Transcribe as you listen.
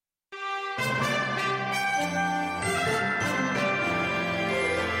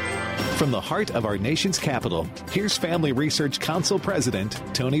From the heart of our nation's capital, here's Family Research Council President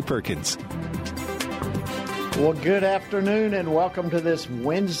Tony Perkins. Well, good afternoon and welcome to this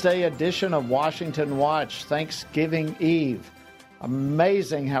Wednesday edition of Washington Watch, Thanksgiving Eve.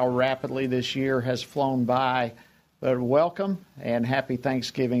 Amazing how rapidly this year has flown by, but welcome and happy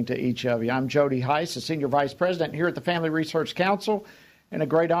Thanksgiving to each of you. I'm Jody Heiss, the Senior Vice President here at the Family Research Council, and a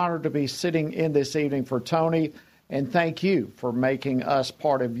great honor to be sitting in this evening for Tony. And thank you for making us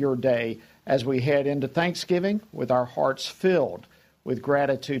part of your day as we head into Thanksgiving with our hearts filled with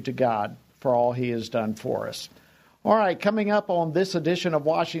gratitude to God for all He has done for us. All right, coming up on this edition of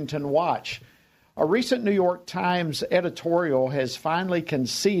Washington Watch, a recent New York Times editorial has finally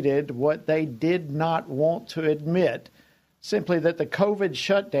conceded what they did not want to admit, simply that the COVID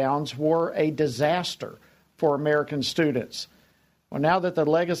shutdowns were a disaster for American students. Well, now that the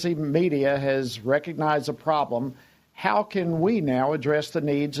legacy media has recognized the problem, how can we now address the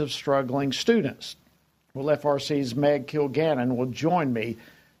needs of struggling students? Well, FRC's Meg Kilgannon will join me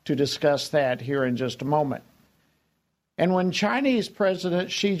to discuss that here in just a moment. And when Chinese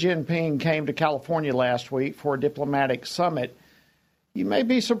President Xi Jinping came to California last week for a diplomatic summit, you may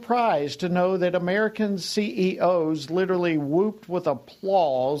be surprised to know that American CEOs literally whooped with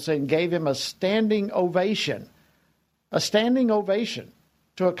applause and gave him a standing ovation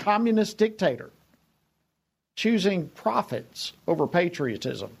to a communist dictator, choosing profits over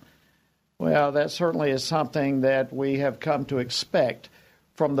patriotism. Well, that certainly is something that we have come to expect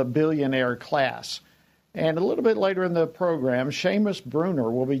from the billionaire class. And a little bit later in the program, Seamus Bruner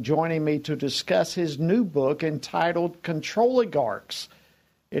will be joining me to discuss his new book entitled Controligarchs.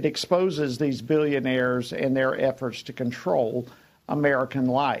 It exposes these billionaires and their efforts to control American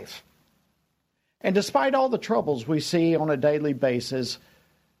life. And despite all the troubles we see on a daily basis,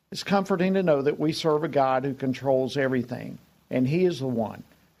 it's comforting to know that we serve a God who controls everything, and He is the one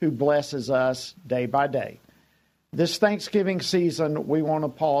who blesses us day by day. This Thanksgiving season, we want to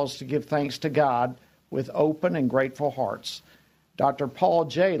pause to give thanks to God with open and grateful hearts. Dr. Paul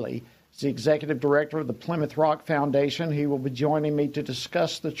Jaley is the Executive Director of the Plymouth Rock Foundation. He will be joining me to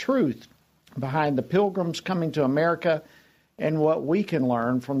discuss the truth behind the Pilgrims coming to America and what we can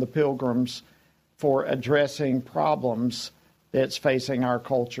learn from the Pilgrims for addressing problems that's facing our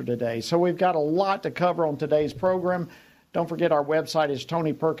culture today. So we've got a lot to cover on today's program. Don't forget our website is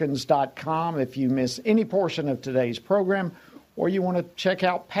tonyperkins.com. If you miss any portion of today's program or you want to check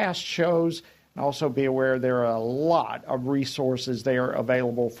out past shows, and also be aware there are a lot of resources there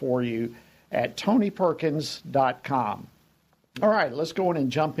available for you at tonyperkins.com. All right, let's go on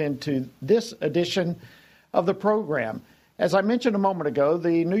and jump into this edition of the program. As I mentioned a moment ago,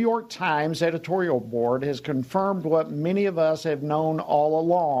 the New York Times editorial board has confirmed what many of us have known all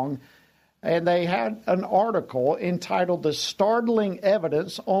along, and they had an article entitled "The Startling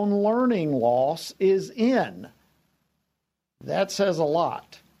Evidence on Learning Loss is In." That says a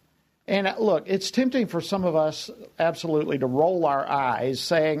lot. And look, it's tempting for some of us absolutely to roll our eyes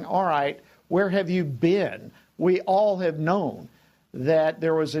saying, all right, where have you been? We all have known that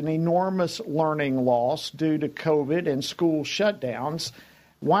there was an enormous learning loss due to COVID and school shutdowns.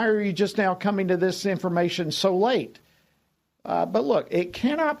 Why are you just now coming to this information so late? But look, it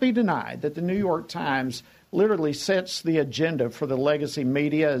cannot be denied that the New York Times literally sets the agenda for the legacy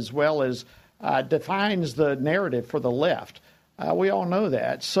media as well as defines the narrative for the left. We all know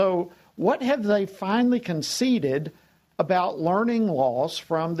that. So what have they finally conceded about learning loss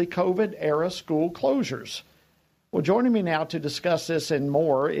from the COVID-era school closures? Well, joining me now to discuss this and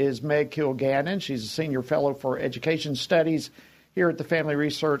more is Meg Kilgannon. She's a senior fellow for education studies here at the Family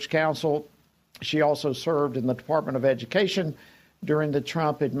Research Council. She also served in the Department of Education during the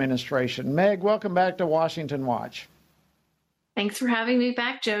Trump administration. Meg, welcome back to Washington Watch. Thanks for having me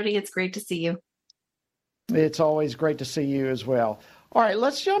back, Jody. It's great to see you. It's always great to see you as well. All right,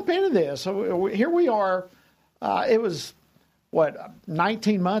 let's jump into this. So here we are. It was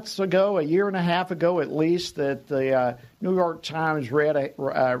 19 months ago, a year and a half ago at least, that the New York Times ran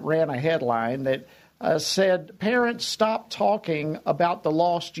a headline that said, "Parents stop talking about the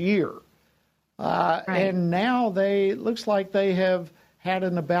lost year." Right. And now looks like they have had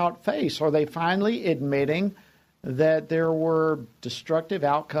an about face. Are they finally admitting that there were destructive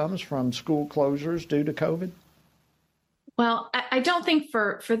outcomes from school closures due to COVID? Well, I don't think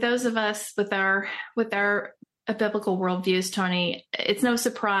for those of us with our biblical worldviews, Tony, it's no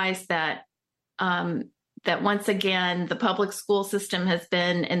surprise that that once again the public school system has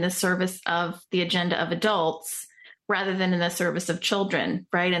been in the service of the agenda of adults rather than in the service of children,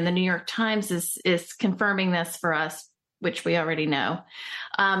 right? And the New York Times is confirming this for us which we already know.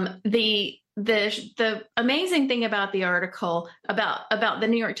 The amazing thing about the article about the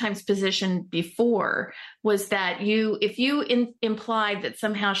New York Times position before was that if you implied that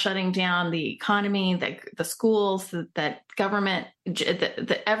somehow shutting down the economy, the schools, that government,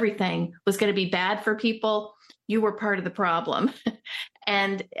 that everything was going to be bad for people, you were part of the problem.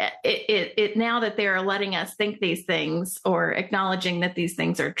 And it now that they're letting us think these things or acknowledging that these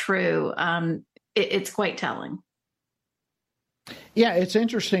things are true, it's quite telling. Yeah, it's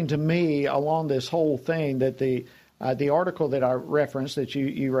interesting to me along this whole thing that the article that I referenced, that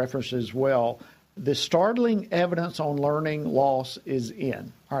you referenced as well, the startling evidence on learning loss is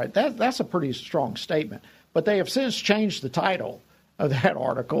in. All right, that's a pretty strong statement. But they have since changed the title of that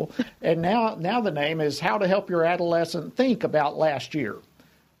article, and now the name is How to Help Your Adolescent Think About Last Year.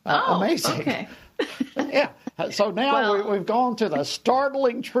 Amazing. Okay. Yeah. So now we've gone to the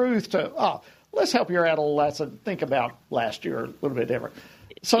startling truth to, let's help your adolescent think about last year a little bit different.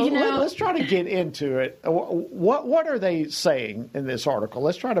 So let's try to get into it. What are they saying in this article?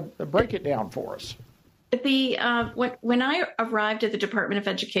 Let's try to break it down for us. When I arrived at the Department of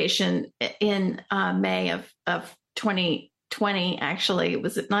Education in May of 2020, actually, it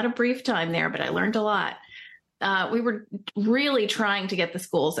was not a brief time there, but I learned a lot. We were really trying to get the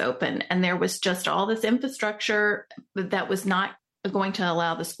schools open, and there was just all this infrastructure that was not going to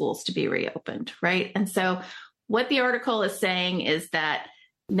allow the schools to be reopened, right? And so what the article is saying is that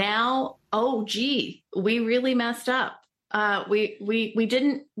now, we really messed up. We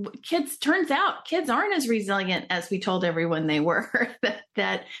didn't, turns out kids aren't as resilient as we told everyone they were,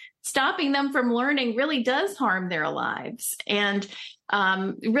 that stopping them from learning really does harm their lives and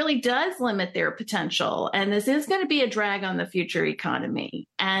really does limit their potential. And this is going to be a drag on the future economy.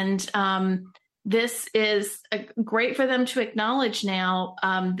 And this is great for them to acknowledge now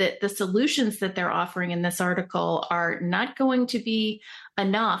that the solutions that they're offering in this article are not going to be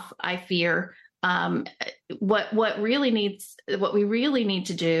enough, I fear. What we really need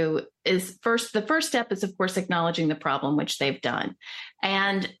to do is the first step is, of course, acknowledging the problem, which they've done.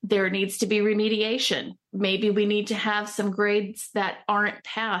 And there needs to be remediation. Maybe we need to have some grades that aren't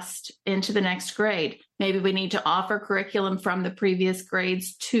passed into the next grade. Maybe we need to offer curriculum from the previous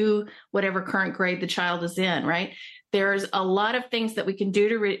grades to whatever current grade the child is in, right? There's a lot of things that we can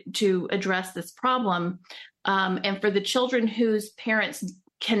do to address this problem. And for the children whose parents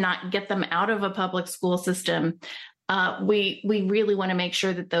cannot get them out of a public school system, we really want to make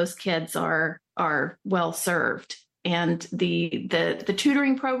sure that those kids are well served. And the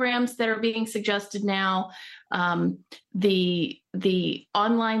tutoring programs that are being suggested now, the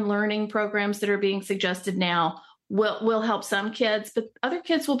online learning programs that are being suggested now will help some kids, but other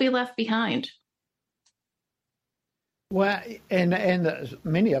kids will be left behind. Well, and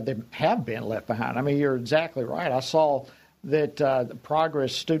many of them have been left behind. I mean, you're exactly right. I saw that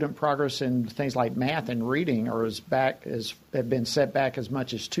student progress in things like math and reading have been set back as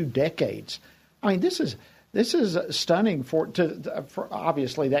much as 2 decades. I mean, this is stunning for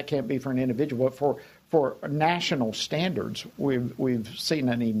obviously that can't be for an individual, but for national standards, we've seen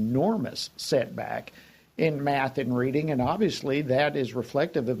an enormous setback in math and reading, and obviously that is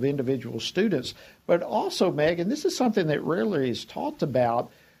reflective of individual students. But also, Meg, and this is something that rarely is talked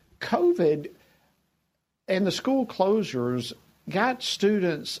about, COVID and the school closures got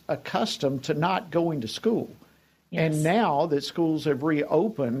students accustomed to not going to school. Yes. And now that schools have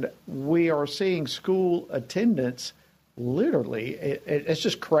reopened, we are seeing school attendance literally, it's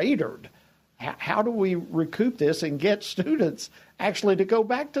just cratered. How do we recoup this and get students actually to go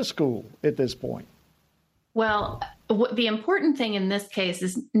back to school at this point? Well, the important thing in this case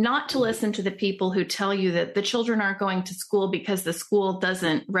is not to listen to the people who tell you that the children aren't going to school because the school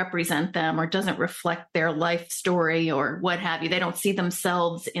doesn't represent them or doesn't reflect their life story or what have you. They don't see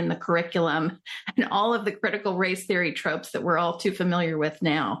themselves in the curriculum and all of the critical race theory tropes that we're all too familiar with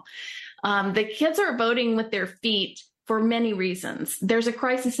now. The kids are voting with their feet for many reasons. There's a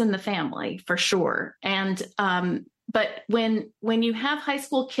crisis in the family, for sure. And but when you have high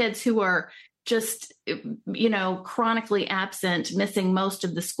school kids who are just, chronically absent, missing most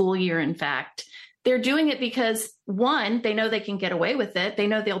of the school year, in fact, they're doing it because, one, they know they can get away with it. They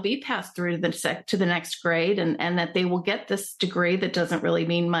know they'll be passed through to the next grade and that they will get this degree that doesn't really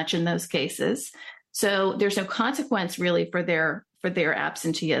mean much in those cases. So there's no consequence really for their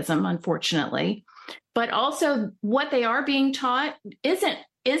absenteeism, unfortunately. But also what they are being taught isn't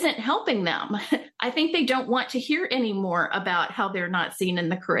helping them. I think they don't want to hear any more about how they're not seen in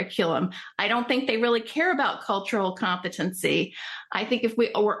the curriculum. I don't think they really care about cultural competency. I think if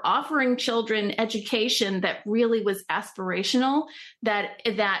we were offering children education that really was aspirational, that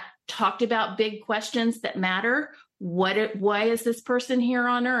talked about big questions that matter, Why is this person here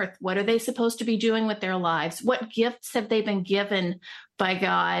on earth? What are they supposed to be doing with their lives? What gifts have they been given by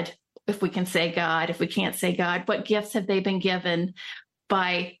God? If we can say God, if we can't say God, what gifts have they been given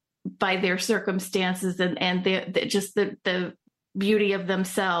by their circumstances and the beauty of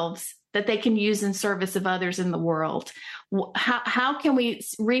themselves that they can use in service of others in the world? How can we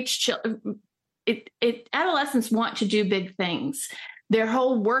reach adolescents want to do big things. Their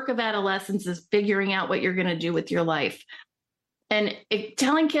whole work of adolescence is figuring out what you're going to do with your life. And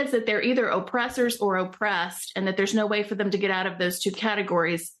telling kids that they're either oppressors or oppressed and that there's no way for them to get out of those two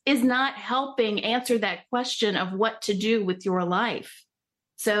categories is not helping answer that question of what to do with your life.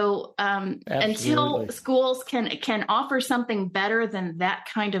 So until schools can offer something better than that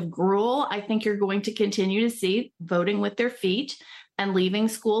kind of gruel, I think you're going to continue to see voting with their feet and leaving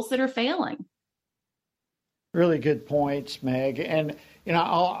schools that are failing. Really good points, Meg. And,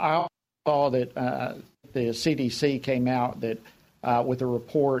 I saw that the CDC came out that with a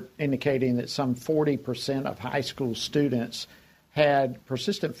report indicating that some 40% of high school students had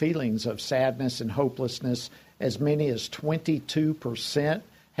persistent feelings of sadness and hopelessness. As many as 22%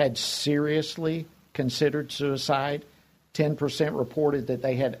 had seriously considered suicide. 10% reported that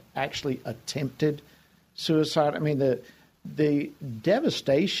they had actually attempted suicide. I mean, the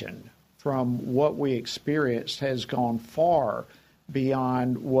devastation from what we experienced has gone far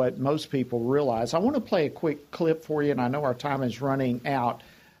beyond what most people realize. I want to play a quick clip for you, and I know our time is running out,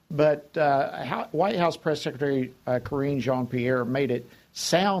 but White House Press Secretary Karine Jean-Pierre made it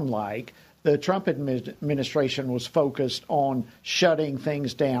sound like the Trump administration was focused on shutting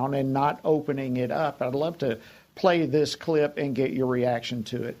things down and not opening it up. I'd love to play this clip and get your reaction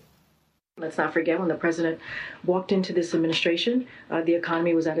to it. Let's not forget, when the president walked into this administration, the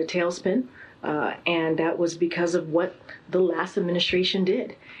economy was at a tailspin, and that was because of what the last administration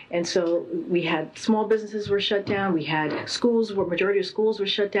did. And so we had small businesses were shut down, we had schools where majority of schools were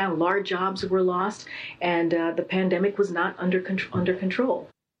shut down, large jobs were lost, and the pandemic was not under control.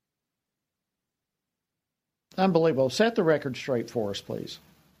 Unbelievable. Set the record straight for us, please.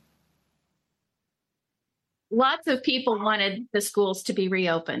 Lots of people wanted the schools to be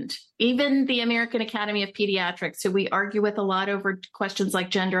reopened. Even the American Academy of Pediatrics, who we argue with a lot over questions like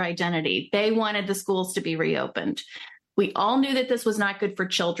gender identity, they wanted the schools to be reopened. We all knew that this was not good for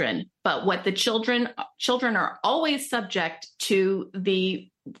children, but what the children are always subject to the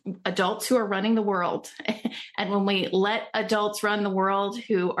adults who are running the world. And when we let adults run the world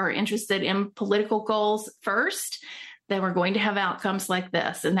who are interested in political goals first, then we're going to have outcomes like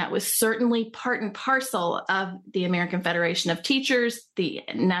this. And that was certainly part and parcel of the American Federation of Teachers, the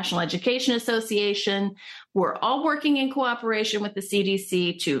National Education Association. We're all working in cooperation with the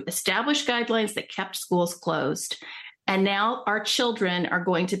CDC to establish guidelines that kept schools closed. And now our children are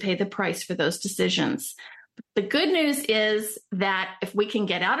going to pay the price for those decisions. The good news is that if we can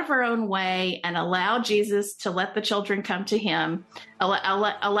get out of our own way and allow Jesus to let the children come to him,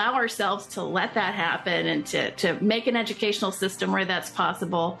 allow ourselves to let that happen and to make an educational system where that's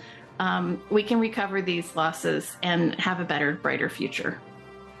possible, we can recover these losses and have a better, brighter future.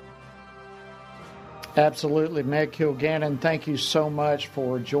 Absolutely. Meg Kilgannon, thank you so much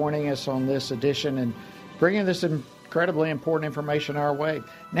for joining us on this edition and bringing this incredibly important information our way.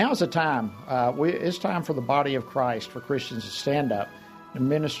 Now is the time. It's time for the body of Christ, for Christians to stand up and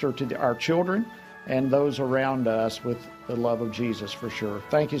minister to our children and those around us with the love of Jesus, for sure.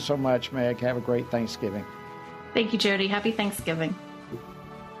 Thank you so much, Meg. Have a great Thanksgiving. Thank you, Jody. Happy Thanksgiving.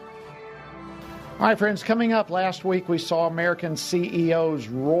 All right, friends, coming up, last week we saw American CEOs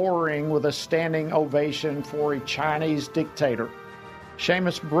roaring with a standing ovation for a Chinese dictator.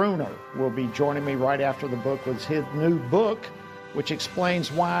 Seamus Bruner will be joining me right after the book with his new book, which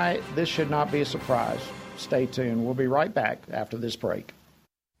explains why this should not be a surprise. Stay tuned. We'll be right back after this break.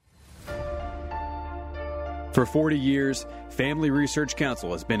 For 40 years, Family Research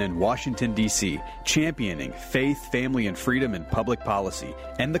Council has been in Washington, D.C., championing faith, family, and freedom in public policy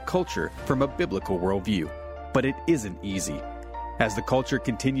and the culture from a biblical worldview. But it isn't easy. As the culture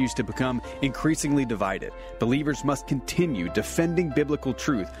continues to become increasingly divided, believers must continue defending biblical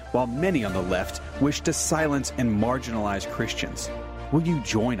truth while many on the left wish to silence and marginalize Christians. Will you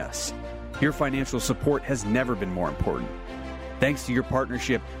join us? Your financial support has never been more important. Thanks to your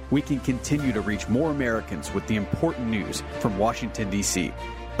partnership, we can continue to reach more Americans with the important news from Washington, D.C.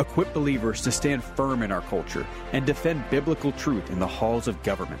 Equip believers to stand firm in our culture and defend biblical truth in the halls of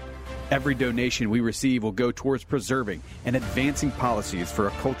government. Every donation we receive will go towards preserving and advancing policies for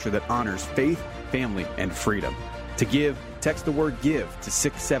a culture that honors faith, family, and freedom. To give, text the word GIVE to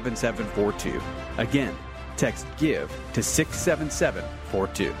 67742. Again, text GIVE to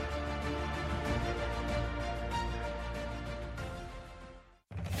 67742.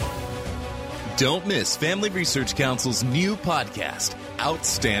 Don't miss Family Research Council's new podcast,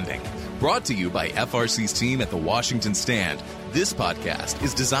 Outstanding. Brought to you by FRC's team at the Washington Stand. This podcast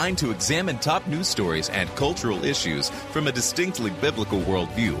is designed to examine top news stories and cultural issues from a distinctly biblical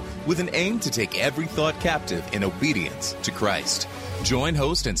worldview, with an aim to take every thought captive in obedience to Christ. Join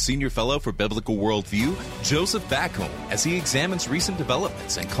host and senior fellow for biblical worldview, Joseph Backholm, as he examines recent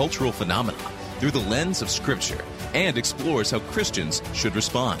developments and cultural phenomena through the lens of Scripture and explores how Christians should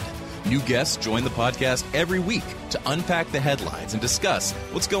respond. New guests join the podcast every week to unpack the headlines and discuss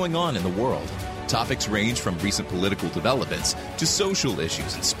what's going on in the world. Topics range from recent political developments to social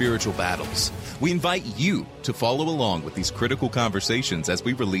issues and spiritual battles. We invite you to follow along with these critical conversations as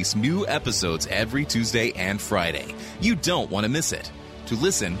we release new episodes every Tuesday and Friday. You don't want to miss it. To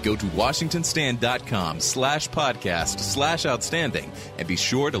listen, go to washingtonstand.com/podcast/outstanding and be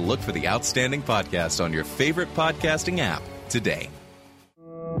sure to look for the Outstanding Podcast on your favorite podcasting app today.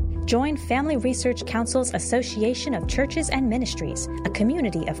 Join Family Research Council's Association of Churches and Ministries, a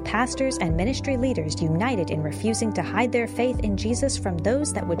community of pastors and ministry leaders united in refusing to hide their faith in Jesus from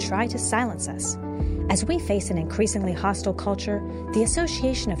those that would try to silence us. As we face an increasingly hostile culture, the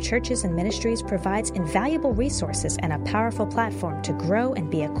Association of Churches and Ministries provides invaluable resources and a powerful platform to grow and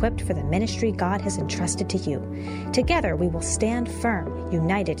be equipped for the ministry God has entrusted to you. Together, we will stand firm,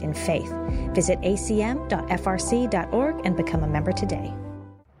 united in faith. Visit acm.frc.org and become a member today.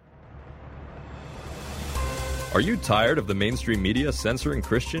 Are you tired of the mainstream media censoring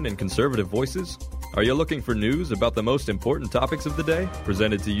Christian and conservative voices? Are you looking for news about the most important topics of the day,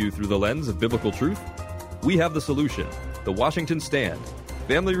 presented to you through the lens of biblical truth? We have the solution: the Washington Stand,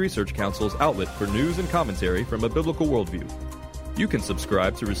 Family Research Council's outlet for news and commentary from a biblical worldview. You can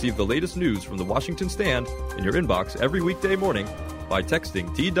subscribe to receive the latest news from the Washington Stand in your inbox every weekday morning by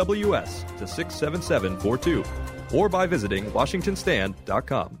texting TWS to 67742 or by visiting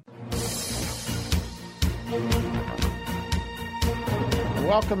WashingtonStand.com.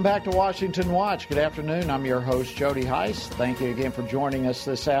 Welcome back to Washington Watch. Good afternoon. I'm your host, Jody Heiss. Thank you again for joining us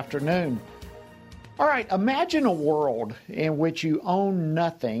this afternoon. All right, imagine a world in which you own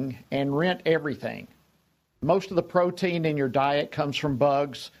nothing and rent everything. Most of the protein in your diet comes from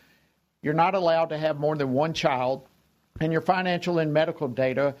bugs. You're not allowed to have more than one child, and your financial and medical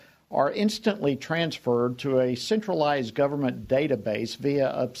data are instantly transferred to a centralized government database via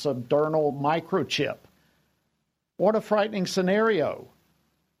a subdermal microchip. What a frightening scenario.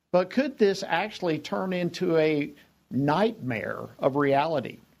 But could this actually turn into a nightmare of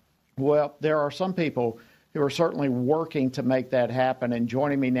reality? Well, there are some people who are certainly working to make that happen. And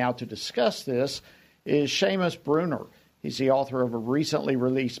joining me now to discuss this is Seamus Bruner. He's the author of a recently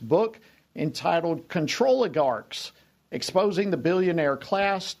released book entitled Controligarchs: Exposing the Billionaire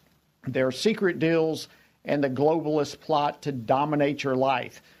Class, Their Secret Deals, and the Globalist Plot to Dominate Your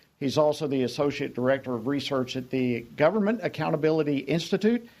Life. He's also the Associate Director of Research at the Government Accountability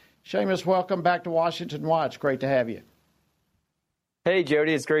Institute. Seamus, welcome back to Washington Watch. Great to have you. Hey,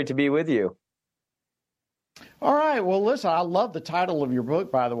 Jody. It's great to be with you. All right. Well, listen, I love the title of your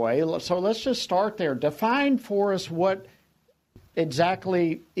book, by the way. So let's just start there. Define for us what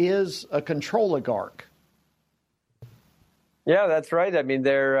exactly is a controligarch. Yeah, that's right. I mean,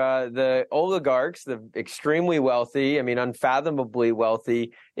 they're the oligarchs, the extremely wealthy, unfathomably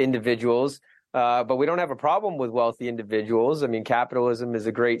wealthy individuals. But we don't have a problem with wealthy individuals. I mean, capitalism is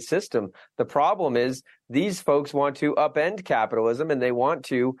a great system. The problem is these folks want to upend capitalism, and they want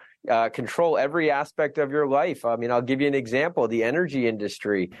to control every aspect of your life. I mean, I'll give you an example. The energy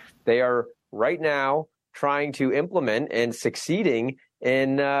industry, they are right now trying to implement and succeeding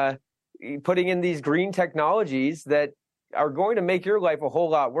in putting in these green technologies that are going to make your life a whole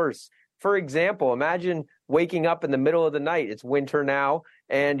lot worse. For example, imagine waking up in the middle of the night. It's winter now,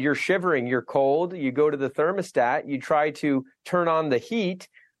 and you're shivering, you're cold. You go to the thermostat, you try to turn on the heat,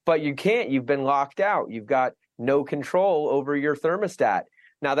 but you can't. You've been locked out. You've got no control over your thermostat.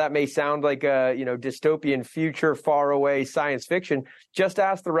 Now, that may sound like a dystopian future, far away science fiction. Just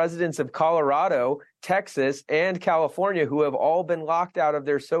ask the residents of Colorado, Texas, and California, who have all been locked out of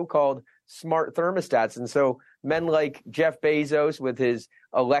their so-called smart thermostats. And so men like Jeff Bezos with his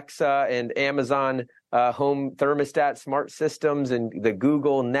Alexa and Amazon home thermostat smart systems and the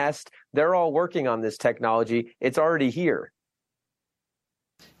Google Nest, they're all working on this technology. It's already here.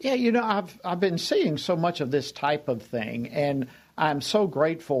 Yeah, I've been seeing so much of this type of thing, and I'm so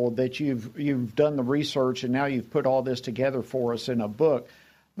grateful that you've done the research and now you've put all this together for us in a book.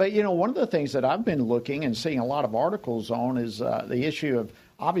 But, one of the things that I've been looking and seeing a lot of articles on is the issue of,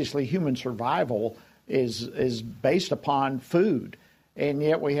 obviously, human survival is based upon food. And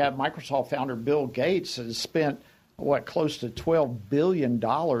yet we have Microsoft founder Bill Gates has spent close to $12 billion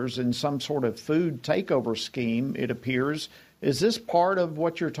in some sort of food takeover scheme, it appears. Is this part of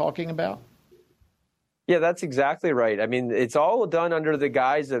what you're talking about? Yeah, that's exactly right. I mean, it's all done under the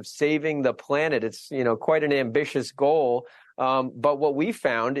guise of saving the planet. It's, quite an ambitious goal. But what we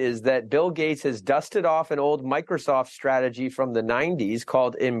found is that Bill Gates has dusted off an old Microsoft strategy from the 90s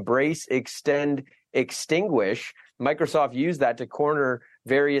called Embrace, Extend, Extinguish. Microsoft used that to corner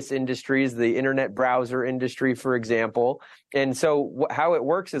various industries, the internet browser industry, for example. And so how it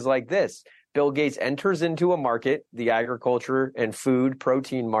works is like this. Bill Gates enters into a market, the agriculture and food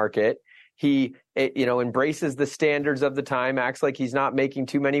protein market. He, embraces the standards of the time, acts like he's not making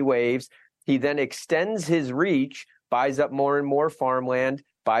too many waves. He then extends his reach, buys up more and more farmland,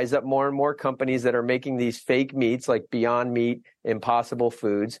 buys up more and more companies that are making these fake meats like Beyond Meat, Impossible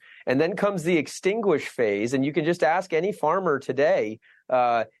Foods. And then comes the extinguish phase. And you can just ask any farmer today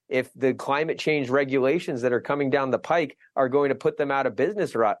if the climate change regulations that are coming down the pike are going to put them out of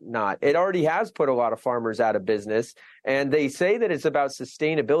business or not. It already has put a lot of farmers out of business. And they say that it's about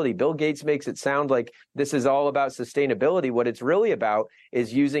sustainability. Bill Gates makes it sound like this is all about sustainability. What it's really about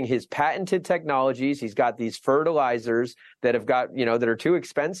is using his patented technologies. He's got these fertilizers that have got, that are too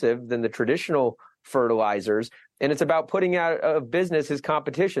expensive than the traditional fertilizers. And it's about putting out of business his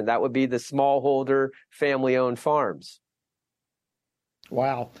competition. That would be the smallholder, family-owned farms.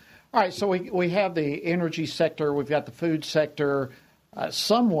 Wow. All right, so we have the energy sector, we've got the food sector.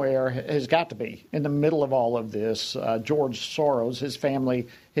 Somewhere has got to be in the middle of all of this. George Soros, his family,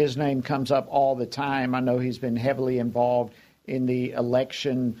 his name comes up all the time. I know he's been heavily involved in the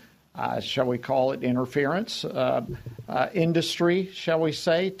election, shall we call it interference, industry, shall we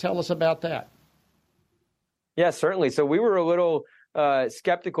say. Tell us about that. Yeah, certainly. So we were a little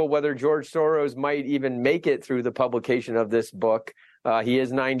skeptical whether George Soros might even make it through the publication of this book. He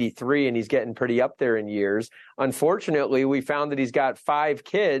is 93 and he's getting pretty up there in years. Unfortunately, we found that he's got 5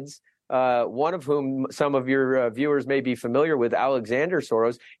 kids, one of whom some of your viewers may be familiar with, Alexander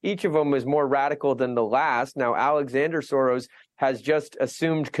Soros. Each of them is more radical than the last. Now, Alexander Soros has just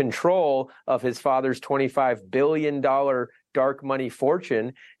assumed control of his father's $25 billion dark money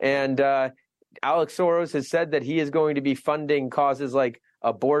fortune. And Alex Soros has said that he is going to be funding causes like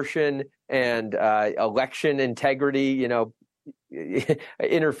abortion and election integrity.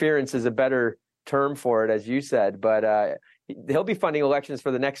 Interference is a better term for it, as you said, but he'll be funding elections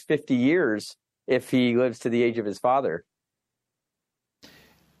for the next 50 years if he lives to the age of his father.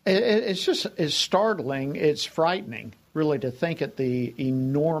 It's startling. It's frightening, really, to think at the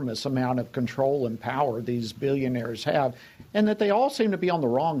enormous amount of control and power these billionaires have, and that they all seem to be on the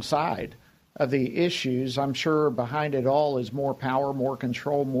wrong side of the issues. I'm sure behind it all is more power, more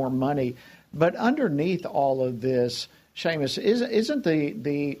control, more money. But underneath all of this, Seamus, isn't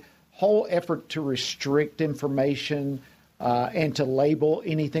the whole effort to restrict information and to label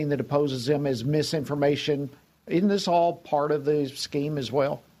anything that opposes them as misinformation, isn't this all part of the scheme as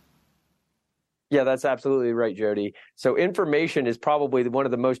well? Yeah, that's absolutely right, Jody. So information is probably one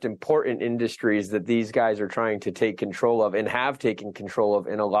of the most important industries that these guys are trying to take control of and have taken control of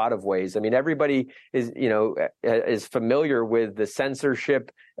in a lot of ways. I mean, everybody is familiar with the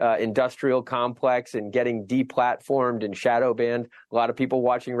censorship industrial complex and getting deplatformed and shadow banned. A lot of people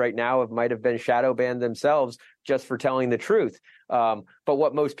watching right now might have been shadow banned themselves just for telling the truth. But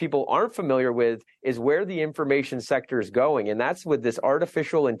what most people aren't familiar with is where the information sector is going. And that's with this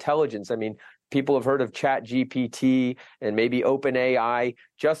artificial intelligence. I mean, people have heard of ChatGPT and maybe OpenAI.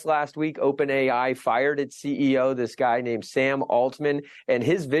 Just last week, OpenAI fired its CEO, this guy named Sam Altman, and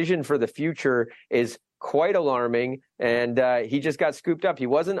his vision for the future is quite alarming. And he just got scooped up. He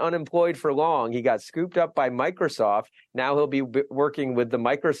wasn't unemployed for long. He got scooped up by Microsoft. Now he'll be working with the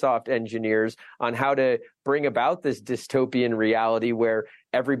Microsoft engineers on how to bring about this dystopian reality where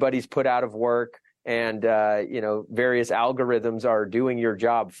everybody's put out of work and, various algorithms are doing your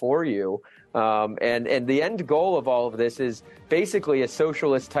job for you. And the end goal of all of this is basically a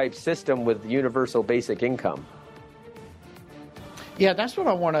socialist type system with universal basic income. Yeah, that's what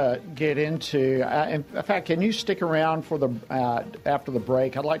I want to get into. In fact, can you stick around for the after the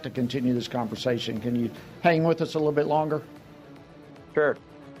break? I'd like to continue this conversation. Can you hang with us a little bit longer? Sure.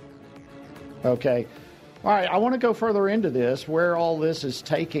 Okay. All right, I want to go further into this, where all this is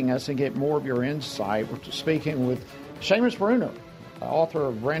taking us, and get more of your insight. We're speaking with Seamus Bruner, author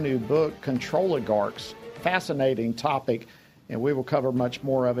of a brand new book, Control Oligarchs. Fascinating topic, and we will cover much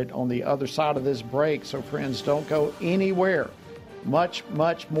more of it on the other side of this break. So, friends, don't go anywhere. Much,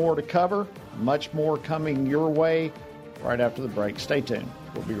 much more to cover, much more coming your way right after the break. Stay tuned.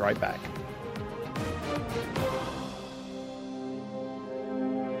 We'll be right back.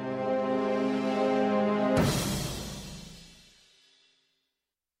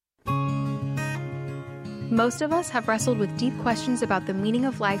 Most of us have wrestled with deep questions about the meaning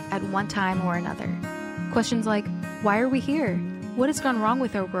of life at one time or another. Questions like, why are we here? What has gone wrong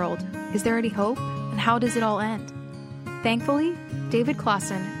with our world? Is there any hope? And how does it all end? Thankfully, David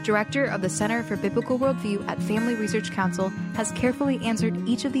Clausen, director of the Center for Biblical Worldview at Family Research Council, has carefully answered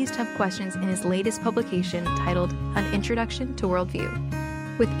each of these tough questions in his latest publication titled An Introduction to Worldview.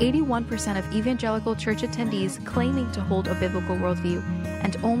 With 81% of evangelical church attendees claiming to hold a biblical worldview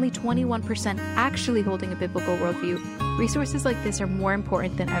and only 21% actually holding a biblical worldview, resources like this are more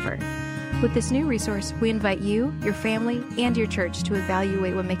important than ever. With this new resource, we invite you, your family, and your church to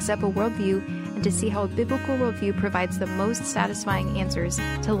evaluate what makes up a worldview and to see how a biblical worldview provides the most satisfying answers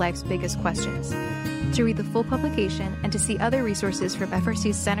to life's biggest questions. To read the full publication and to see other resources from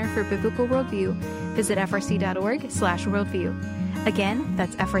FRC's Center for Biblical Worldview, visit frc.org/worldview. Again,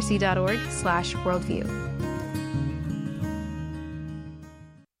 that's frc.org/worldview.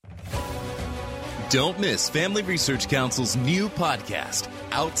 Don't miss Family Research Council's new podcast,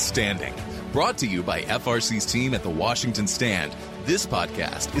 Outstanding. Brought to you by FRC's team at the Washington Stand. This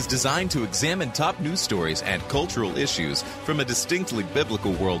podcast is designed to examine top news stories and cultural issues from a distinctly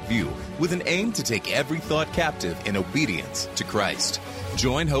biblical worldview, with an aim to take every thought captive in obedience to Christ.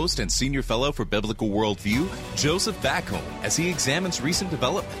 Join host and senior fellow for biblical worldview, Joseph Backholm, as he examines recent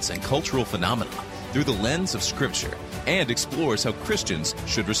developments and cultural phenomena through the lens of Scripture and explores how Christians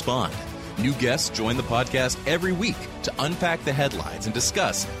should respond. New guests join the podcast every week to unpack the headlines and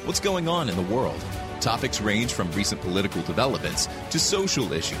discuss what's going on in the world. Topics range from recent political developments to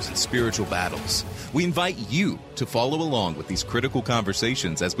social issues and spiritual battles. We invite you to follow along with these critical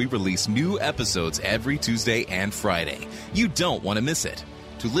conversations as we release new episodes every Tuesday and Friday. You don't want to miss it.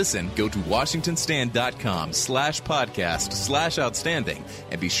 To listen, go to WashingtonStand.com/podcast/outstanding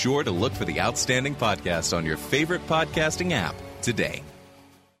and be sure to look for the Outstanding Podcast on your favorite podcasting app today.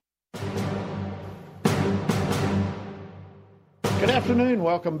 Good afternoon.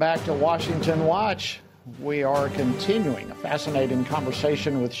 Welcome back to Washington Watch. We are continuing a fascinating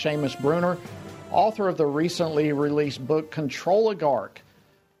conversation with Seamus Bruner, author of the recently released book Controligarch,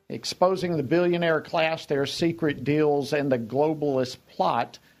 exposing the billionaire class, their secret deals, and the globalist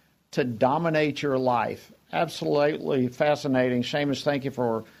plot to dominate your life. Absolutely fascinating. Seamus, thank you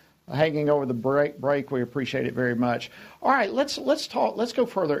for hanging over the break. We appreciate it very much. All right, let's talk. Let's go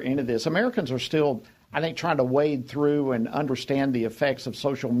further into this. Americans are still, I think, trying to wade through and understand the effects of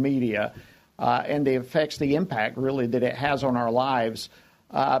social media and the impact, really, that it has on our lives,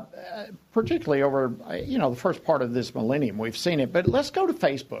 particularly over, the first part of this millennium. We've seen it. But let's go to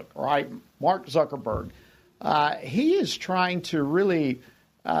Facebook, all right? Mark Zuckerberg. He is trying to really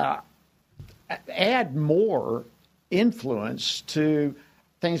add more influence to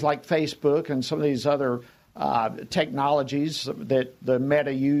things like Facebook and some of these other technologies that the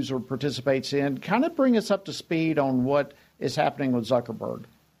Meta user participates in. Kind of bring us up to speed on what is happening with Zuckerberg.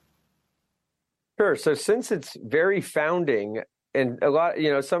 Sure. So since its very founding, and a lot,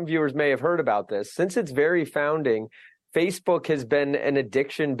 some viewers may have heard about this, since its very founding, Facebook has been an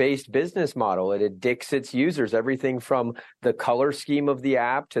addiction-based business model. It addicts its users, everything from the color scheme of the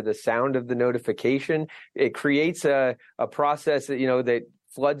app to the sound of the notification. It creates a process that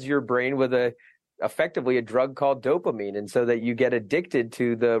floods your brain with effectively a drug called dopamine, and so that you get addicted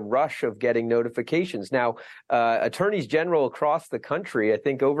to the rush of getting notifications. Now, attorneys general across the country, I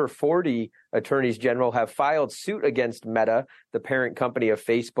think over 40 attorneys general, have filed suit against Meta, the parent company of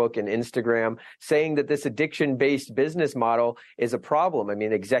Facebook and Instagram, saying that this addiction-based business model is a problem. I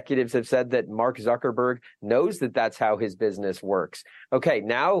mean, executives have said that Mark Zuckerberg knows that that's how his business works. Okay,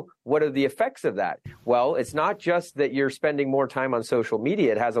 now what are the effects of that? Well, it's not just that you're spending more time on social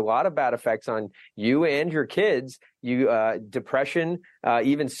media. It has a lot of bad effects on you and your kids. Depression,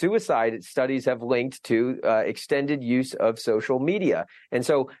 even suicide studies have linked to extended use of social media. And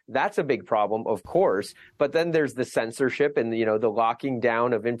so that's a big problem, of course. But then there's the censorship and, the locking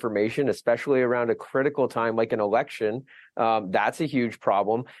down of information, especially around a critical time like an election. That's a huge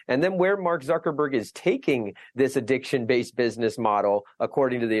problem. And then where Mark Zuckerberg is taking this addiction-based business model,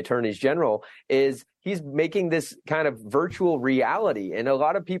 according to the attorneys general, is he's making this kind of virtual reality. And a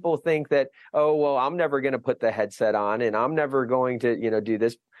lot of people think that, oh, well, I'm never going to put the headset on and I'm never going to, do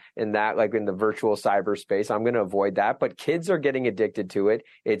this and that, like in the virtual cyberspace. I'm going to avoid that. But kids are getting addicted to it.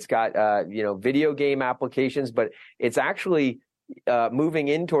 It's got, video game applications, but it's actually moving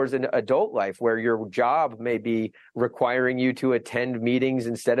in towards an adult life where your job may be requiring you to attend meetings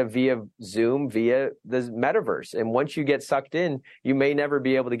instead of via Zoom, via the metaverse. And once you get sucked in, you may never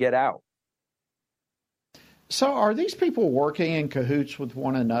be able to get out. So are these people working in cahoots with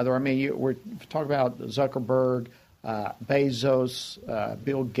one another? I mean, we're talking about Zuckerberg, Bezos,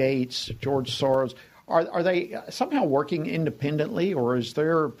 Bill Gates, George Soros. Are they somehow working independently, or is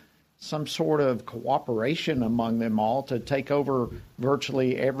there some sort of cooperation among them all to take over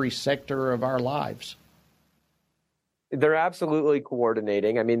virtually every sector of our lives? They're absolutely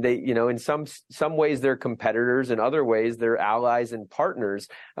coordinating. I mean, they, in some ways they're competitors, in other ways they're allies and partners.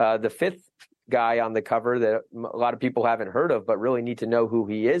 The fifth guy on the cover that a lot of people haven't heard of, but really need to know who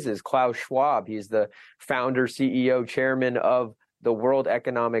he is Klaus Schwab. He's the founder, CEO, chairman of the World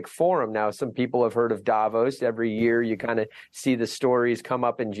Economic Forum. Now, some people have heard of Davos. Every year you kind of see the stories come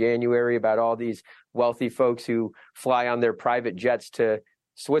up in January about all these wealthy folks who fly on their private jets to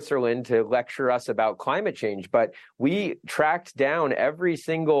Switzerland to lecture us about climate change. But we tracked down every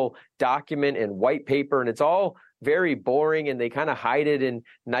single document and white paper, and it's all very boring, and they kind of hide it in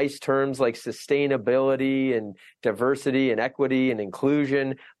nice terms like sustainability and diversity and equity and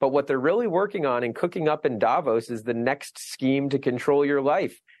inclusion. But what they're really working on and cooking up in Davos is the next scheme to control your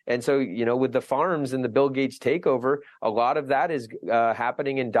life. And so, with the farms and the Bill Gates takeover, a lot of that is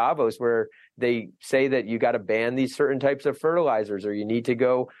happening in Davos, where they say that you got to ban these certain types of fertilizers, or you need to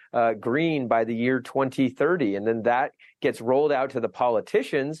go green by the year 2030. And then that gets rolled out to the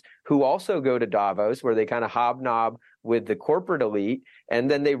politicians, who also go to Davos, where they kind of hobnob with the corporate elite. And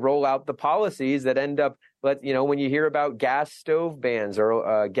then they roll out the policies that end up, when you hear about gas stove bans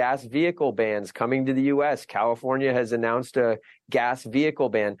or gas vehicle bans coming to the U.S., California has announced a gas vehicle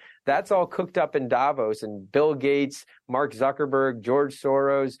ban. That's all cooked up in Davos, and Bill Gates, Mark Zuckerberg, George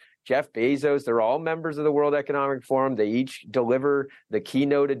Soros, Jeff Bezos, they're all members of the World Economic Forum. They each deliver the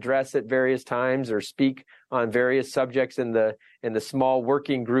keynote address at various times or speak on various subjects in the small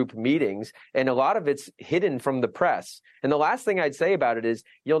working group meetings. And a lot of it's hidden from the press. And the last thing I'd say about it is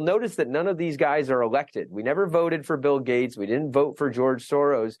you'll notice that none of these guys are elected. We never voted for Bill Gates. We didn't vote for George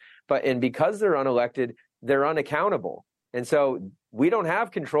Soros. And because they're unelected, they're unaccountable. And so we don't have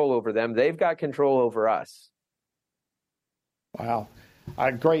control over them. They've got control over us. Wow.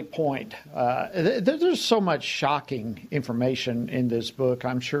 A great point. There's so much shocking information in this book,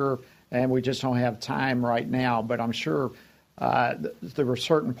 I'm sure, and we just don't have time right now, but I'm sure there were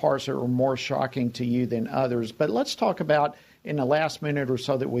certain parts that were more shocking to you than others. But let's talk about, in the last minute or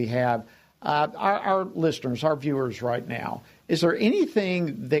so that we have, our listeners, our viewers right now. Is there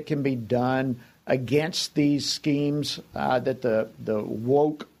anything that can be done against these schemes that the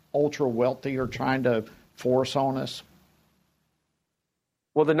woke, ultra-wealthy are trying to force on us?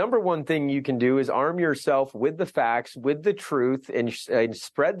 Well, the number one thing you can do is arm yourself with the facts, with the truth, and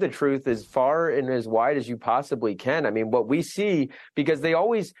spread the truth as far and as wide as you possibly can. I mean, what we see, because they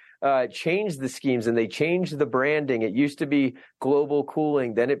always change the schemes and they change the branding. It used to be global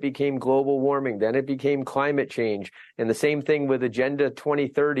cooling, then it became global warming, then it became climate change. And the same thing with Agenda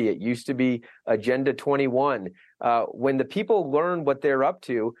 2030. It used to be Agenda 21. When the people learn what they're up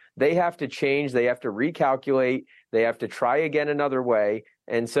to, they have to change, they have to recalculate, they have to try again another way.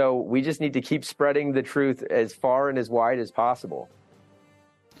 And so we just need to keep spreading the truth as far and as wide as possible.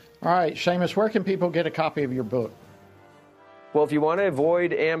 All right, Seamus, where can people get a copy of your book? Well, if you want to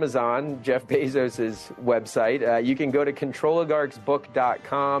avoid Amazon, Jeff Bezos' website, you can go to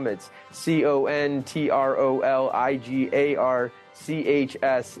controligarchsbook.com. It's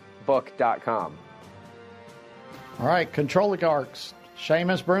CONTROLIGARCHS book.com. All right, Controligarchs.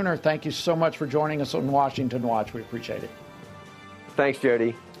 Seamus Bruner, thank you so much for joining us on Washington Watch. We appreciate it. Thanks,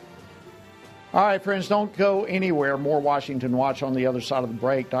 Jody. All right, friends, don't go anywhere. More Washington Watch on the other side of the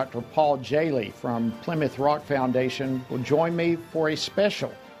break. Dr. Paul Jaley from Plymouth Rock Foundation will join me for a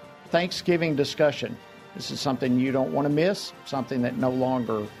special Thanksgiving discussion. This is something you don't want to miss, something that no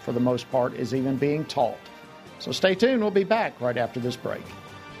longer, for the most part, is even being taught. So stay tuned. We'll be back right after this break.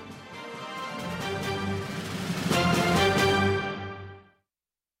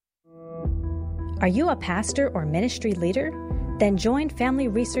 Are you a pastor or ministry leader? Then join Family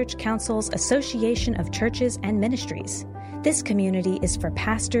Research Council's Association of Churches and Ministries. This community is for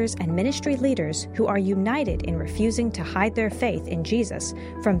pastors and ministry leaders who are united in refusing to hide their faith in Jesus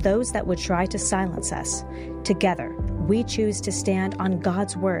from those that would try to silence us. Together, we choose to stand on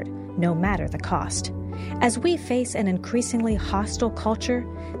God's Word, no matter the cost. As we face an increasingly hostile culture,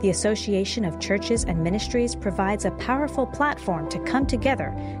 the Association of Churches and Ministries provides a powerful platform to come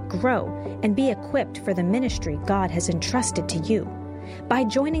together, grow, and be equipped for the ministry God has entrusted to you. By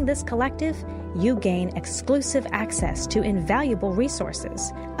joining this collective, you gain exclusive access to invaluable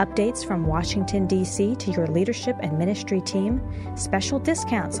resources, updates from Washington, D.C. to your leadership and ministry team, special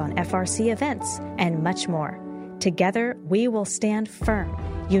discounts on FRC events, and much more. Together, we will stand firm,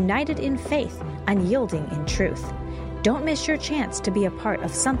 united in faith, unyielding in truth. Don't miss your chance to be a part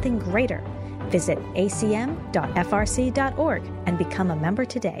of something greater. Visit acm.frc.org and become a member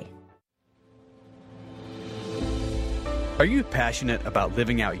today. Are you passionate about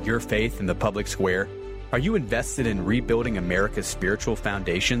living out your faith in the public square? Are you invested in rebuilding America's spiritual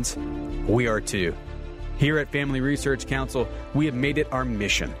foundations? We are too. Here at Family Research Council, we have made it our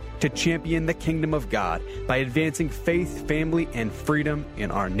mission to champion the kingdom of God by advancing faith, family, and freedom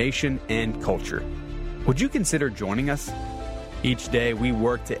in our nation and culture. Would you consider joining us? Each day, we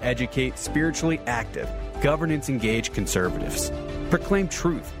work to educate spiritually active, governance-engaged conservatives, proclaim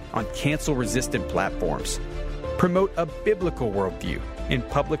truth on cancel-resistant platforms, promote a biblical worldview in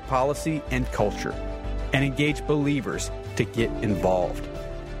public policy and culture, and engage believers to get involved.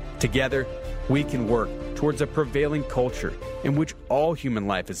 Together, we can work towards a prevailing culture in which all human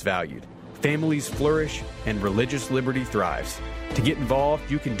life is valued, families flourish, and religious liberty thrives. To get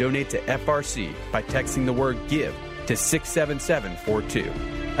involved, you can donate to FRC by texting the word GIVE to 67742.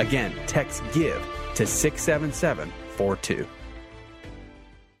 Again, text GIVE to 67742.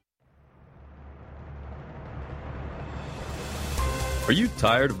 Are you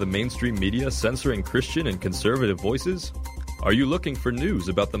tired of the mainstream media censoring Christian and conservative voices? Are you looking for news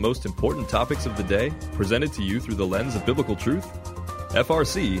about the most important topics of the day, presented to you through the lens of biblical truth?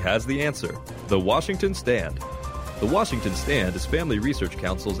 FRC has the answer. The Washington Stand. The Washington Stand is Family Research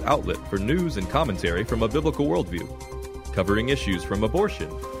Council's outlet for news and commentary from a biblical worldview, covering issues from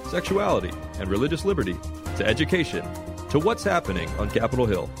abortion, sexuality, and religious liberty, to education, to what's happening on Capitol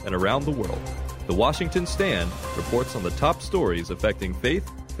Hill and around the world. The Washington Stand reports on the top stories affecting faith,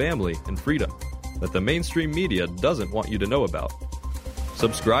 family, and freedom that the mainstream media doesn't want you to know about.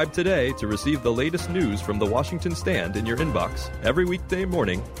 Subscribe today to receive the latest news from the Washington Stand in your inbox every weekday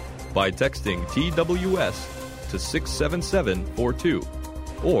morning by texting TWS to 67742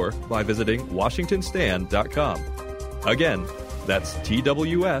 or by visiting WashingtonStand.com. Again, that's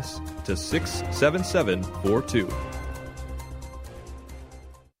TWS to 67742.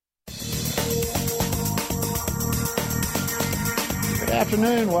 Good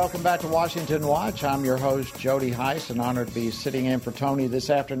afternoon. Welcome back to Washington Watch. I'm your host, Jody Heiss, and honored to be sitting in for Tony this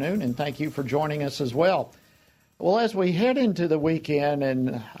afternoon, and thank you for joining us as well. Well, as we head into the weekend,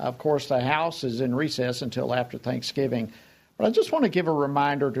 and of course the House is in recess until after Thanksgiving, but I just want to give a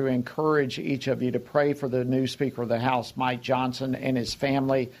reminder to encourage each of you to pray for the new Speaker of the House, Mike Johnson, and his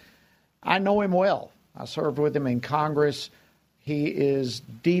family. I know him well. I served with him in Congress. He is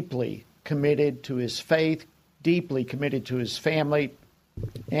deeply committed to his faith, deeply committed to his family,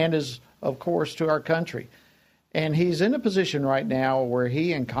 and is, of course, to our country. And he's in a position right now where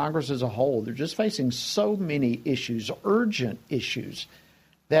he and Congress as a whole, they're just facing so many issues, urgent issues,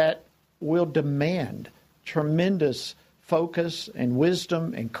 that will demand tremendous focus and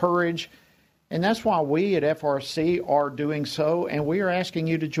wisdom and courage. And that's why we at FRC are doing so, and we are asking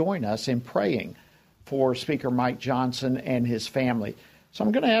you to join us in praying for Speaker Mike Johnson and his family. So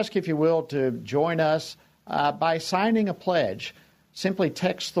I'm going to ask, if you will, to join us by signing a pledge. Simply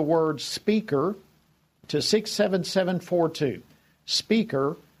text the word speaker to 67742.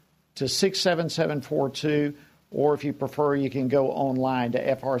 Speaker to 67742. Or if you prefer, you can go online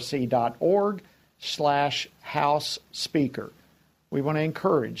to frc.org/House Speaker. We want to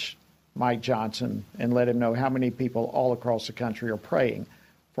encourage Mike Johnson and let him know how many people all across the country are praying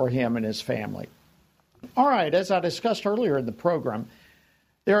for him and his family. All right, as I discussed earlier in the program,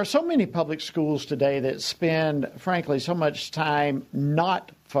 there are so many public schools today that spend, frankly, so much time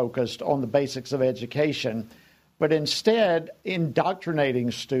not focused on the basics of education, but instead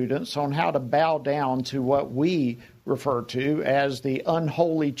indoctrinating students on how to bow down to what we refer to as the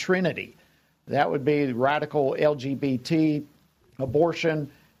unholy trinity. That would be radical LGBT,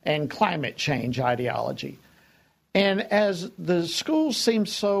 abortion, and climate change ideology. And as the schools seem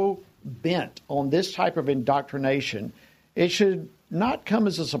so bent on this type of indoctrination, it should not come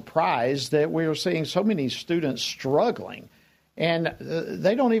as a surprise that we are seeing so many students struggling, and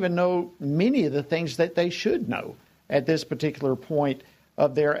they don't even know many of the things that they should know at this particular point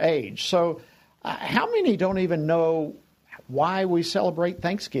of their age. So how many don't even know why we celebrate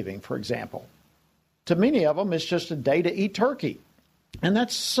Thanksgiving, for example? To many of them, it's just a day to eat turkey. And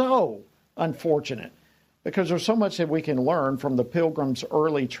that's so unfortunate, because there's so much that we can learn from the Pilgrims'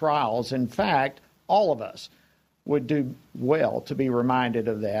 early trials. In fact, all of us would do well to be reminded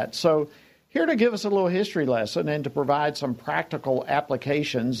of that. So here to give us a little history lesson and to provide some practical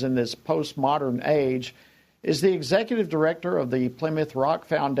applications in this postmodern age is the executive director of the Plymouth Rock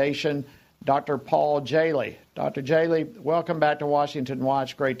Foundation, Dr. Paul Jaley. Dr. Jaley, welcome back to Washington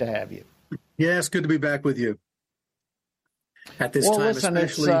Watch. Great to have you. Yeah, it's good to be back with you. At this time, listen,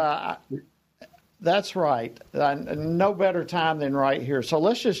 especially. That's right. No better time than right here. So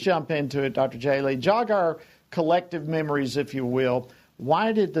let's just jump into it, Dr. Jaley. Jog our collective memories, if you will.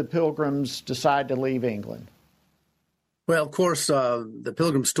 Why did the Pilgrims decide to leave England? Well, of course, the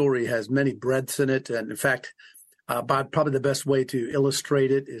Pilgrim story has many breadths in it. And in fact, probably the best way to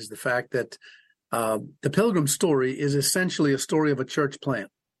illustrate it is the fact that the Pilgrim story is essentially a story of a church plant.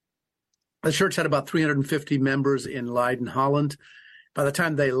 The church had about 350 members in Leiden, Holland. By the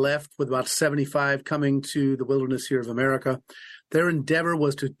time they left, with about 75 coming to the wilderness here of America, their endeavor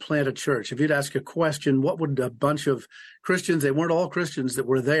was to plant a church. If you'd ask a question, what would a bunch of Christians, they weren't all Christians that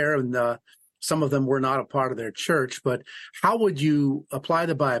were there, and some of them were not a part of their church, but how would you apply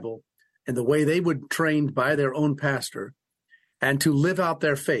the Bible in the way they were trained by their own pastor and to live out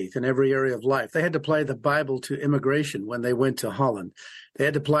their faith in every area of life? They had to apply the Bible to immigration when they went to Holland. They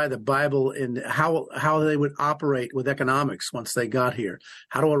had to apply the Bible in how they would operate with economics once they got here,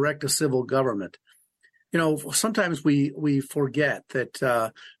 how to erect a civil government. You know, sometimes we forget that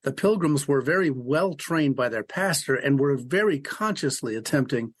the Pilgrims were very well trained by their pastor and were very consciously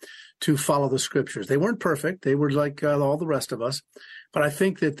attempting to follow the scriptures. They weren't perfect. They were like all the rest of us. But I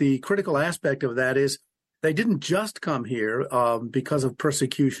think that the critical aspect of that is they didn't just come here because of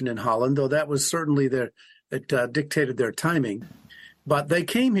persecution in Holland, though that was certainly that dictated their timing. But they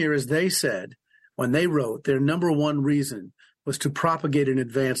came here, as they said, when they wrote, their number one reason was to propagate and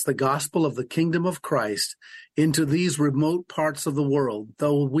advance the gospel of the kingdom of Christ into these remote parts of the world,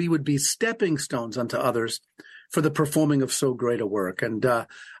 though we would be stepping stones unto others for the performing of so great a work. And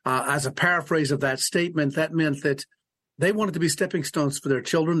as a paraphrase of that statement, that meant that they wanted to be stepping stones for their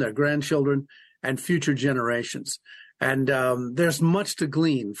children, their grandchildren, and future generations. And there's much to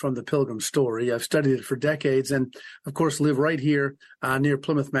glean from the Pilgrim story. I've studied it for decades and, of course, live right here near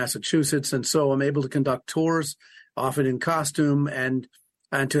Plymouth, Massachusetts. And so I'm able to conduct tours, often in costume, and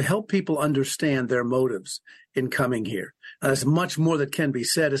to help people understand their motives in coming here. There's much more that can be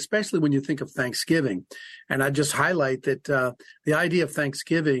said, especially when you think of Thanksgiving. And I just highlight that the idea of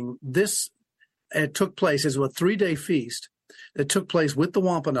Thanksgiving, it took place as a 3-day feast that took place with the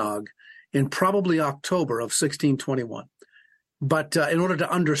Wampanoag in probably October of 1621. But in order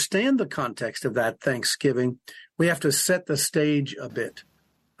to understand the context of that Thanksgiving, we have to set the stage a bit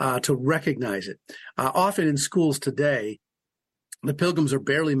to recognize it. Often in schools today, the Pilgrims are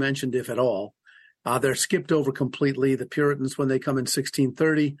barely mentioned, if at all. They're skipped over completely. The Puritans, when they come in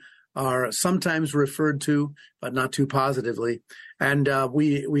 1630, are sometimes referred to, but not too positively. And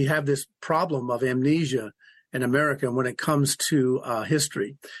we have this problem of amnesia in America when it comes to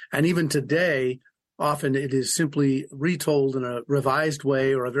history. And even today, often it is simply retold in a revised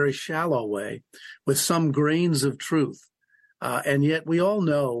way or a very shallow way with some grains of truth. And yet we all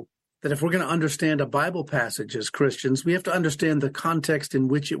know that if we're going to understand a Bible passage as Christians, we have to understand the context in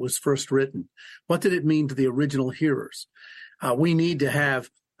which it was first written. What did it mean to the original hearers? We need to have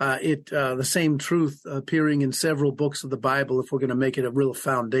the same truth appearing in several books of the Bible if we're going to make it a real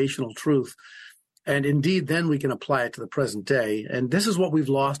foundational truth. And indeed, then we can apply it to the present day. And this is what we've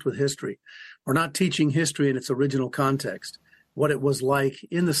lost with history. We're not teaching history in its original context, what it was like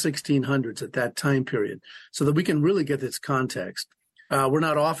in the 1600s at that time period, so that we can really get its context. We're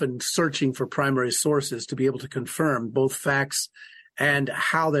not often searching for primary sources to be able to confirm both facts and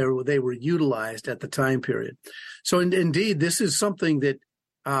how they were utilized at the time period. So indeed, this is something that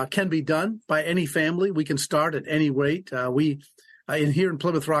can be done by any family. We can start at any rate. Here in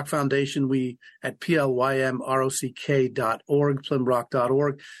Plymouth Rock Foundation, we at plymrock.org,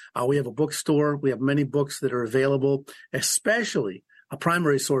 plymrock.org, we have a bookstore. We have many books that are available, especially a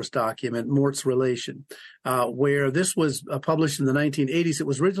primary source document, Mort's Relation, where this was published in the 1980s. It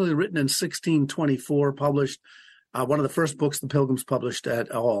was originally written in 1624, published, one of the first books the Pilgrims published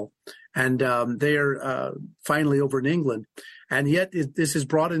at all. And they're finally over in England. And yet this is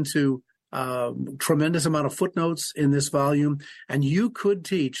brought into tremendous amount of footnotes in this volume, and you could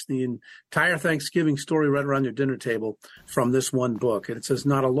teach the entire Thanksgiving story right around your dinner table from this one book. And it's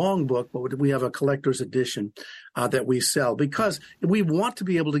not a long book, but we have a collector's edition that we sell because we want to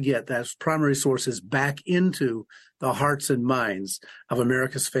be able to get those primary sources back into the hearts and minds of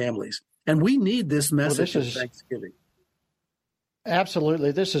America's families. And we need this message of Thanksgiving.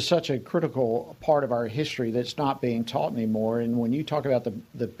 Absolutely. This is such a critical part of our history that's not being taught anymore. And when you talk about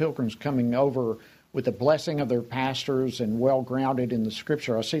the Pilgrims coming over with the blessing of their pastors and well-grounded in the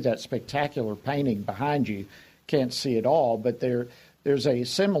Scripture, I see that spectacular painting behind you. Can't see it all, but there's a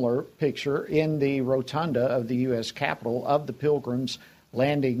similar picture in the rotunda of the U.S. Capitol of the Pilgrims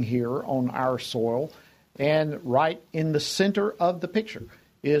landing here on our soil. And right in the center of the picture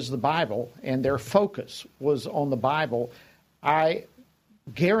is the Bible, and their focus was on the Bible. I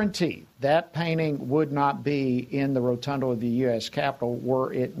guarantee that painting would not be in the rotunda of the U.S. Capitol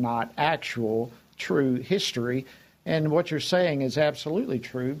were it not actual, true history. And what you're saying is absolutely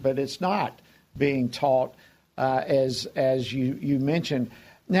true, but it's not being taught as you mentioned.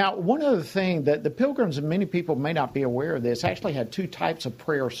 Now, one other thing that the Pilgrims, and many people may not be aware of this, actually had two types of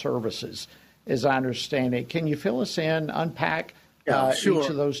prayer services, as I understand it. Can you fill us in, unpack sure. each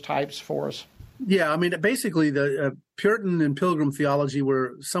of those types for us? Yeah, I mean, basically the Puritan and Pilgrim theology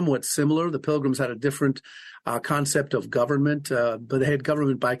were somewhat similar. The Pilgrims had a different concept of government, but they had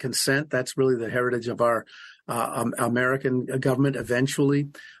government by consent. That's really the heritage of our American government eventually.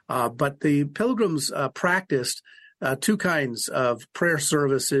 But the Pilgrims practiced two kinds of prayer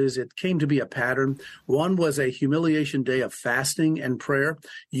services. It came to be a pattern. One was a humiliation day of fasting and prayer,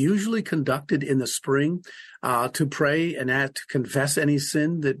 usually conducted in the spring, to pray and to confess any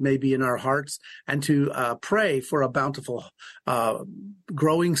sin that may be in our hearts, and to pray for a bountiful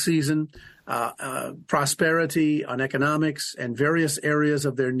growing season, prosperity on economics and various areas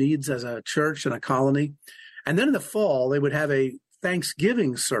of their needs as a church and a colony. And then in the fall, they would have a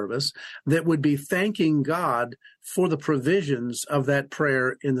Thanksgiving service that would be thanking God for the provisions of that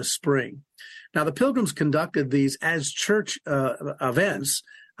prayer in the spring. Now, the Pilgrims conducted these as church events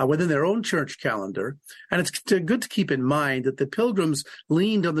within their own church calendar, and it's good to keep in mind that the Pilgrims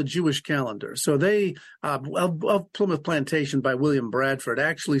leaned on the Jewish calendar. So they, of Plymouth Plantation by William Bradford,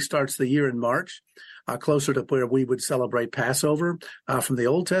 actually starts the year in March, closer to where we would celebrate Passover from the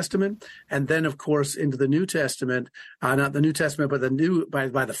Old Testament. And then, of course, into the New Testament, not the New Testament, but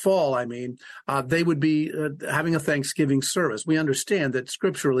by the fall, they would be having a Thanksgiving service. We understand that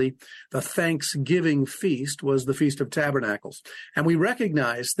scripturally, the Thanksgiving feast was the Feast of Tabernacles. And we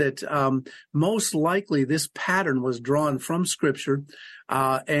recognize that most likely this pattern was drawn from Scripture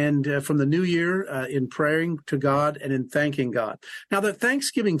and from the new year in praying to God and in thanking God. Now, the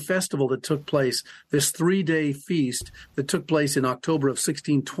Thanksgiving festival that took place, this 3-day feast that took place in October of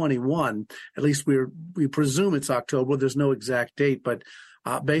 1621, at least we presume it's October, there's no exact date, but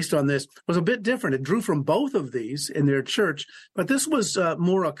based on this, was a bit different. It drew from both of these in their church, but this was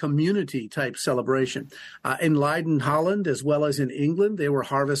more a community-type celebration. In Leiden, Holland, as well as in England, they were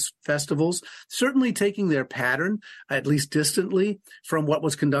harvest festivals, certainly taking their pattern, at least distantly, from what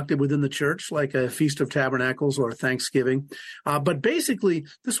was conducted within the church, like a Feast of Tabernacles or Thanksgiving. But basically,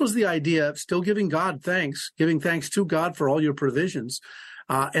 this was the idea of still giving God thanks, giving thanks to God for all your provisions,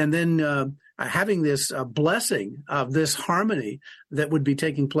 and then having this blessing of this harmony that would be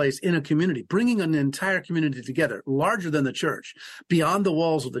taking place in a community, bringing an entire community together, larger than the church, beyond the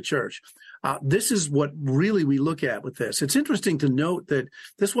walls of the church. This is what really we look at with this. It's interesting to note that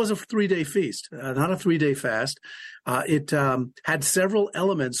this was a 3-day feast, not a 3-day fast. It had several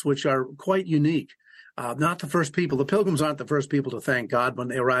elements which are quite unique. Not the first people. The Pilgrims aren't the first people to thank God when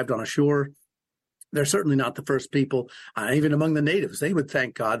they arrived on a shore. They're certainly not the first people, even among the natives. They would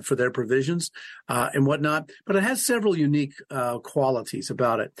thank God for their provisions and whatnot. But it has several unique qualities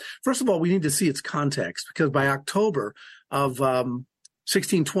about it. First of all, we need to see its context, because by October of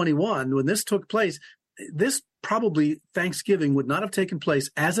 1621, when this took place, this probably Thanksgiving would not have taken place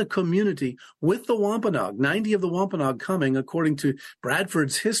as a community with the Wampanoag, 90 of the Wampanoag coming, according to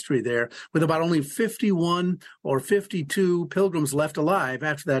Bradford's history there, with about only 51 or 52 pilgrims left alive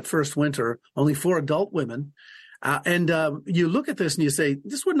after that first winter, only 4 adult women. And you look at this and you say,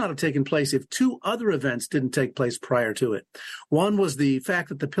 this would not have taken place if 2 other events didn't take place prior to it. One was the fact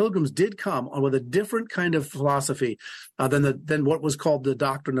that the Pilgrims did come with a different kind of philosophy than what was called the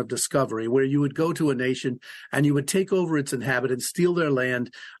doctrine of discovery, where you would go to a nation and you would take over its inhabitants, steal their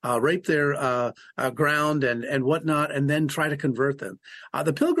land, rape their ground and whatnot, and then try to convert them.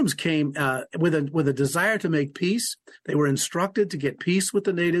 The Pilgrims came with a desire to make peace. They were instructed to get peace with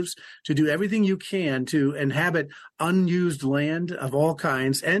the natives, to do everything you can to inhabit unused land of all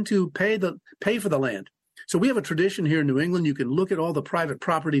kinds, and to pay for the land. So we have a tradition here in New England. You can look at all the private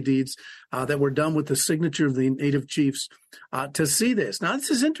property deeds that were done with the signature of the native chiefs to see this. Now, this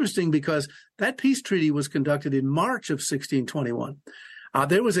is interesting because that peace treaty was conducted in March of 1621.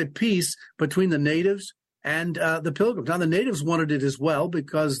 There was a peace between the natives and the Pilgrims. Now, the natives wanted it as well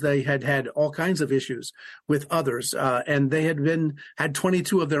because they had all kinds of issues with others, and they had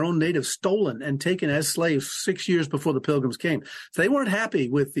 22 of their own natives stolen and taken as slaves 6 years before the Pilgrims came. So they weren't happy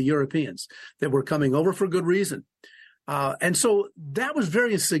with the Europeans that were coming over for good reason. And so that was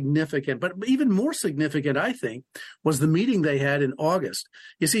very significant. But even more significant, I think, was the meeting they had in August.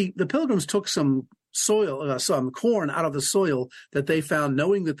 You see, the Pilgrims took some corn out of the soil that they found,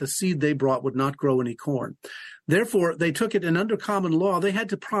 knowing that the seed they brought would not grow any corn. Therefore, they took it, and under common law, they had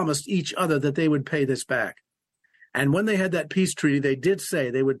to promise each other that they would pay this back. And when they had that peace treaty, they did say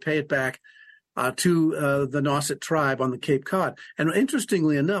they would pay it back to the Nauset tribe on the Cape Cod. And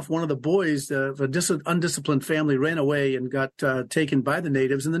interestingly enough, one of the boys of an undisciplined family ran away and got taken by the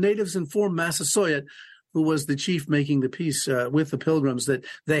natives, and the natives informed Massasoit who was the chief making the peace with the Pilgrims, that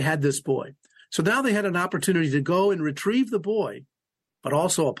they had this boy. So now they had an opportunity to go and retrieve the boy, but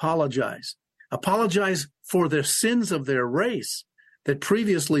also apologize for the sins of their race, that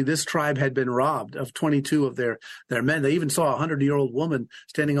previously this tribe had been robbed of 22 of their men. They even saw a 100-year-old woman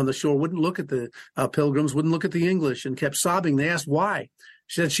standing on the shore, wouldn't look at the Pilgrims, wouldn't look at the English, and kept sobbing. They asked why.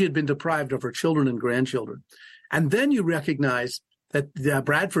 She said she had been deprived of her children and grandchildren. And then you recognize that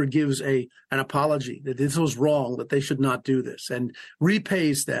Bradford gives an apology, that this was wrong, that they should not do this, and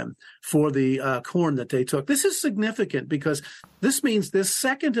repays them for the corn that they took. This is significant because this means this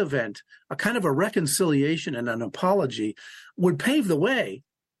second event, a kind of a reconciliation and an apology, would pave the way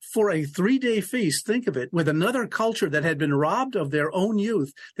for a 3-day feast, think of it, with another culture that had been robbed of their own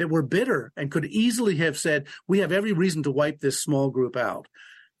youth, that were bitter and could easily have said, we have every reason to wipe this small group out.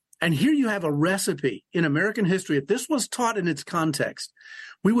 And here you have a recipe in American history. If this was taught in its context,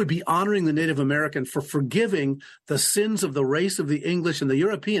 we would be honoring the Native American for forgiving the sins of the race of the English and the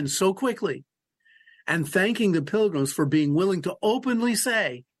Europeans so quickly, and thanking the Pilgrims for being willing to openly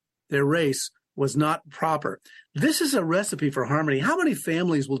say their race was not proper. This is a recipe for harmony. How many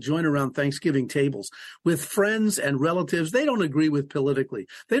families will join around Thanksgiving tables with friends and relatives they don't agree with politically?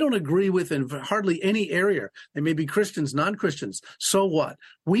 They don't agree with in hardly any area. They may be Christians, non-Christians. So what?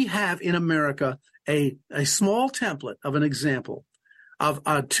 We have in America a small template of an example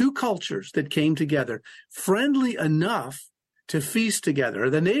of two cultures that came together, friendly enough to feast together.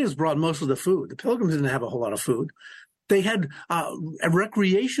 The natives brought most of the food. The Pilgrims didn't have a whole lot of food. They had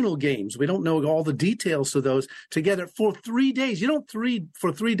recreational games. We don't know all the details to those together for 3 days. You don't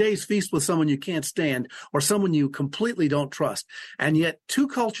for 3 days feast with someone you can't stand or someone you completely don't trust. And yet two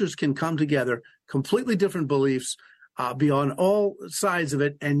cultures can come together, completely different beliefs, be on all sides of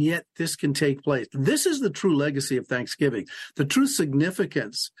it, and yet this can take place. This is the true legacy of Thanksgiving, the true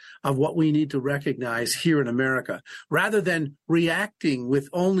significance of what we need to recognize here in America, rather than reacting with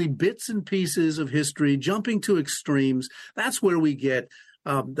only bits and pieces of history, jumping to extremes. That's where we get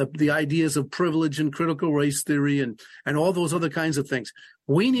the ideas of privilege and critical race theory and all those other kinds of things.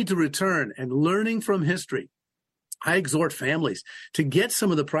 We need to return and learning from history. I exhort families to get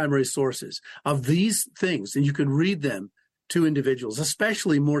some of the primary sources of these things, and you can read them to individuals,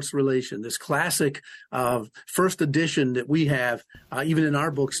 especially Mort's Relation, this classic first edition that we have even in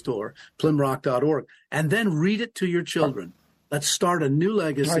our bookstore, plymrock.org, and then read it to your children. Let's start a new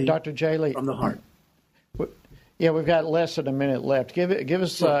legacy. All right, Dr. Jaley, from the heart. Yeah, we've got less than a minute left. Give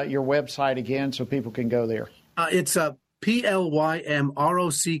us your website again so people can go there. It's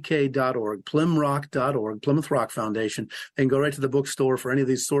plymrock.org, plymrock.org, Plymouth Rock Foundation, and go right to the bookstore for any of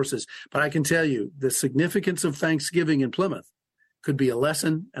these sources. But I can tell you the significance of Thanksgiving in Plymouth could be a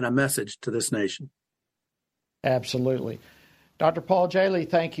lesson and a message to this nation. Absolutely. Dr. Paul Jaley,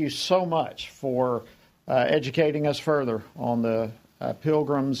 thank you so much for educating us further on the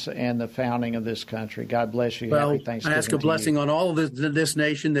Pilgrims and the founding of this country. God bless you. Well, Happy Thanksgiving. I ask a blessing on all of this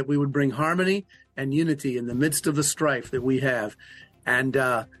nation, that we would bring harmony and unity in the midst of the strife that we have. And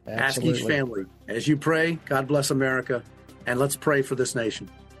ask each family, as you pray, God bless America, and let's pray for this nation.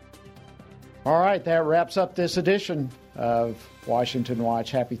 All right, that wraps up this edition of Washington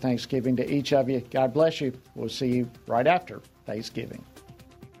Watch. Happy Thanksgiving to each of you. God bless you. We'll see you right after Thanksgiving.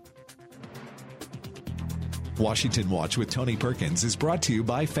 Washington Watch with Tony Perkins is brought to you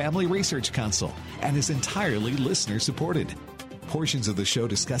by Family Research Council and is entirely listener-supported. Portions of the show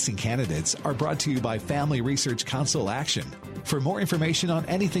discussing candidates are brought to you by Family Research Council Action. For more information on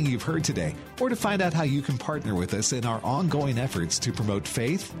anything you've heard today, or to find out how you can partner with us in our ongoing efforts to promote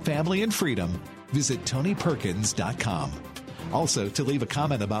faith, family, and freedom, visit TonyPerkins.com. Also, to leave a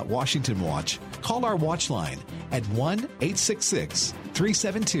comment about Washington Watch, call our watch line at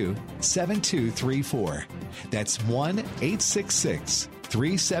 1-866-372-7234. That's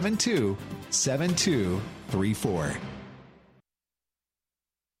 1-866-372-7234.